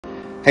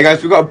Hey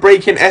guys, we've got a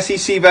breaking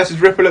SEC versus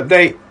Ripple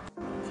update.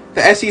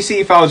 The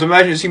SEC files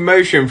emergency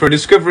motion for a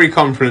discovery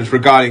conference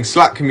regarding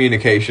Slack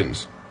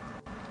communications.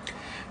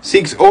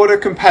 Seeks order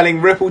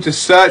compelling Ripple to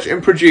search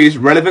and produce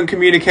relevant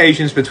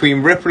communications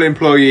between Ripple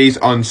employees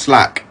on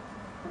Slack.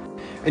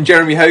 And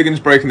Jeremy Hogan's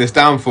broken this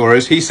down for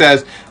us. He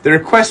says the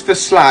request for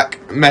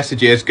Slack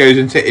messages goes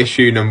into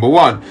issue number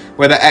 1,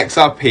 whether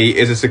XRP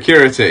is a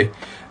security.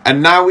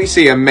 And now we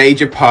see a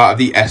major part of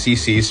the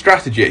SEC's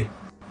strategy.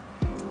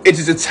 It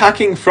is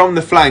attacking from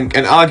the flank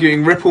and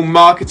arguing Ripple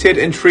marketed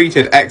and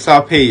treated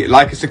XRP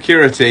like a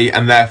security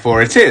and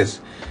therefore it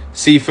is.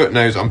 See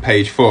footnotes on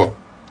page 4.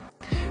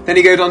 Then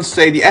he goes on to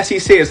say the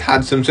SEC has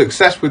had some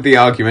success with the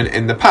argument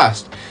in the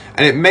past,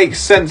 and it makes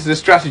sense as a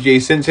strategy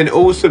since in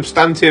all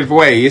substantive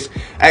ways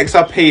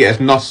XRP is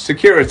not a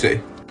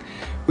security.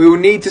 We will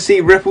need to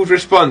see Ripple's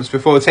response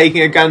before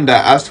taking a gander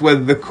as to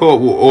whether the court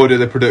will order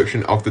the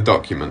production of the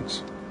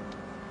documents.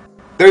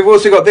 Then we've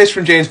also got this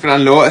from James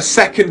Fernand-Law, a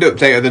second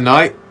update of the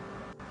night.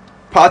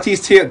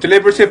 Parties tee up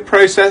deliberative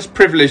process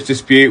privilege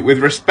dispute with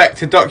respect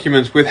to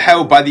documents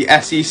withheld by the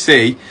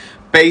SEC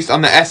based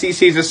on the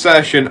SEC's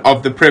assertion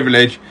of the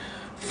privilege.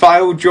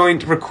 File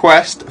joint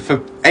request for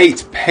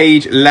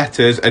 8-page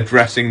letters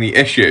addressing the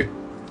issue.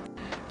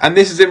 And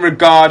this is in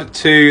regard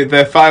to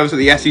the files that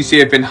the SEC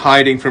have been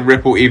hiding from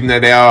Ripple, even though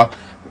they are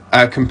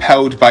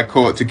compelled by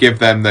court to give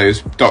them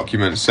those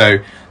documents. So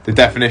the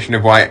definition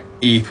of why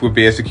ETH would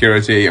be a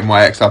security and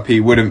why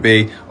XRP wouldn't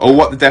be, or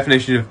what the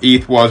definition of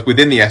ETH was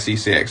within the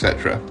SEC,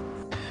 etc.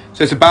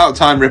 So it's about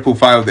time Ripple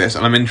filed this,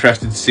 and I'm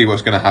interested to see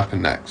what's going to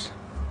happen next.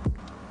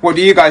 What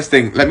do you guys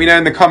think? Let me know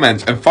in the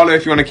comments, and follow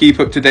if you want to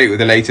keep up to date with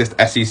the latest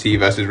SEC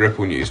versus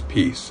Ripple news.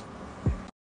 Peace.